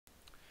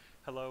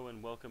Hello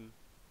and welcome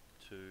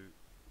to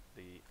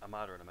the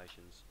Armada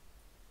Animations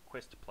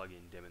Quest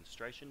Plugin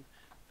demonstration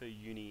for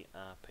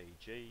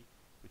UniRPG,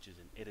 which is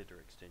an editor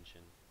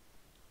extension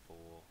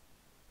for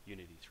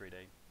Unity 3D.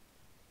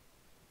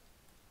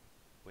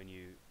 When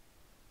you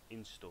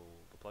install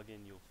the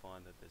plugin, you'll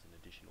find that there's an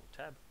additional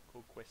tab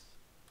called Quests.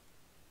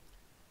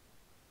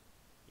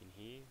 In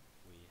here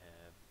we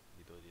have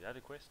the ability to add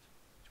a quest,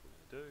 which we're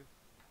going to do,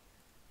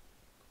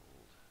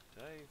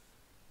 called Dave.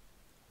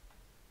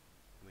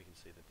 And we can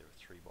see that there are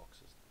three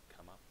boxes that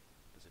come up.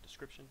 There's a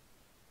description,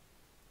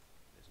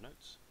 there's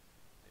notes,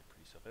 they're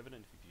pretty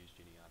self-evident if you've used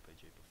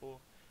UniRPG before.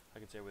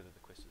 I can say whether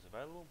the quest is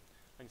available,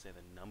 I can say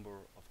the number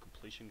of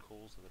completion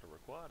calls that are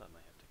required. I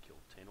may have to kill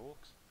 10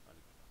 orcs, I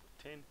put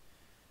 10.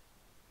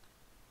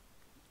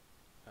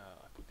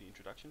 I put the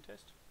introduction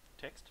text,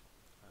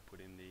 I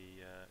put in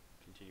the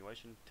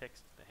continuation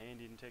text, the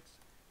hand-in text,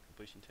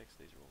 completion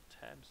text, these are all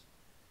tabs.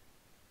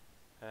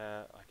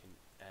 I can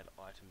add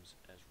items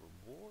as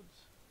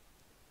rewards.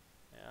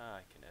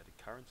 I can add a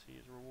currency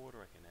as a reward,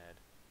 or I can add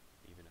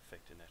even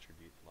affect an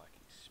attribute like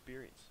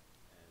experience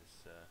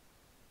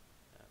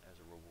as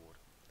a reward.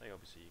 They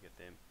obviously you get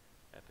them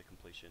at the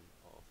completion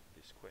of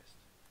this quest.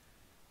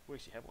 We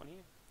actually have one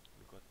here.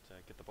 We've got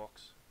get the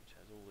box, which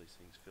has all these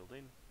things filled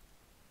in,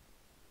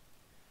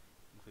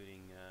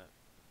 including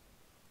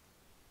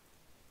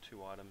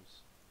 2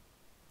 items,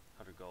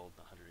 100 gold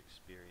and 100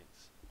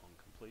 experience on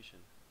completion.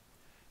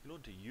 In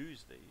order to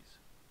use these,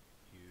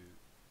 you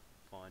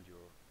find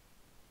your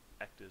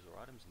actors or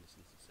items, in this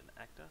instance an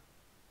actor,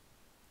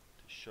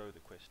 to show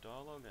the quest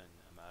dialogue and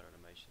Armada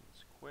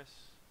Animations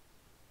Quests.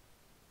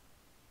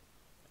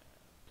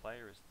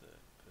 Player is the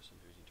person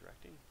who's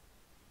interacting,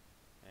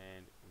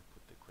 and we put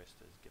the quest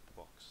as get the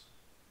box.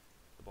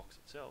 The box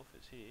itself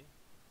is here,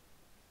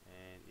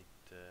 and it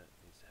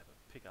needs to have a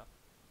pickup,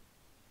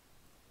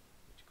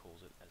 which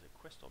calls it as a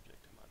quest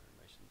object. Armada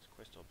Animations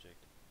Quest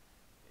object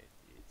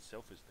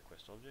itself is the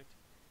quest object,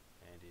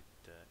 and it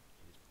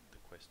is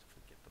the quest for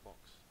get the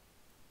box.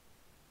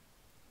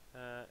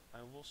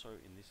 I've also,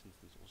 in this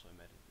instance, also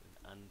made an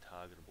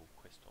untargetable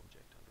quest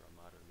object under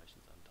Armada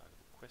Animations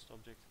untargetable quest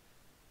object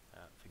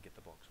for get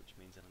the box, which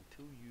means that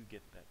until you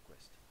get that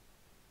quest,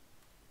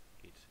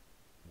 it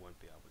won't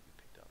be able to be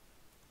picked up.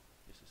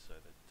 This is so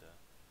that the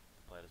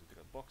player doesn't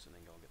pick up the box and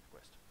then go and get the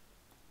quest.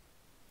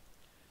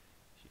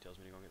 She tells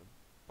me to go and get the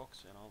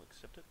box, and I'll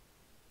accept it.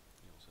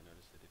 You also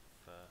notice that if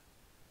I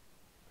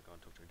go and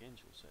talk to her again,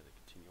 she'll say the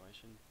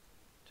continuation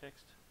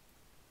text.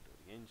 Do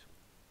it again, she'll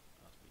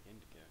ask me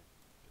again to go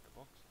get the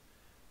box.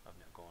 I've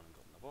now gone and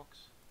gotten the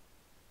box.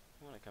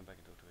 And when I come back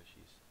and talk to her,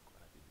 she's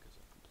quite happy because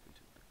I've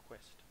completed the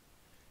quest.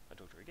 I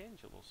talk to her again,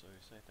 she'll also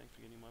say thanks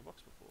for getting my box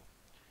before.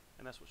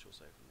 And that's what she'll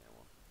say from now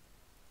on.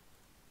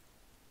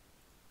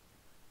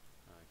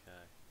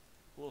 Okay.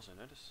 We'll also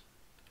notice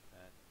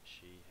that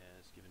she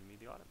has given me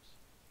the items.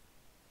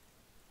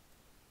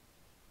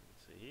 You can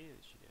see here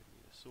that she gave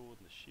me the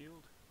sword and the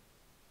shield.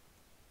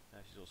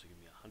 She's also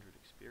given me 100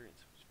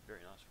 experience, which is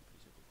very nice for a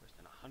pretty simple quest,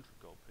 and 100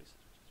 gold pieces,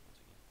 which is once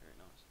again very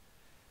nice.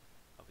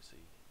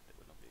 Obviously, that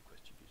would not be a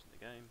quest you'd use in the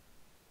game,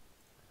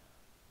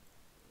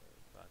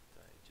 but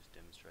it just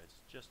demonstrates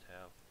just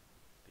how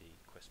the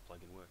quest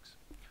plugin works.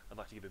 I'd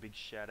like to give a big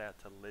shout out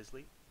to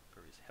Leslie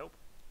for his help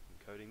in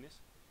coding this,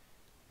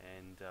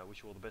 and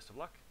wish you all the best of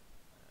luck.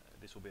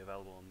 This will be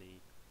available on the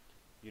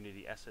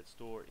Unity Asset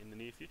Store in the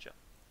near future.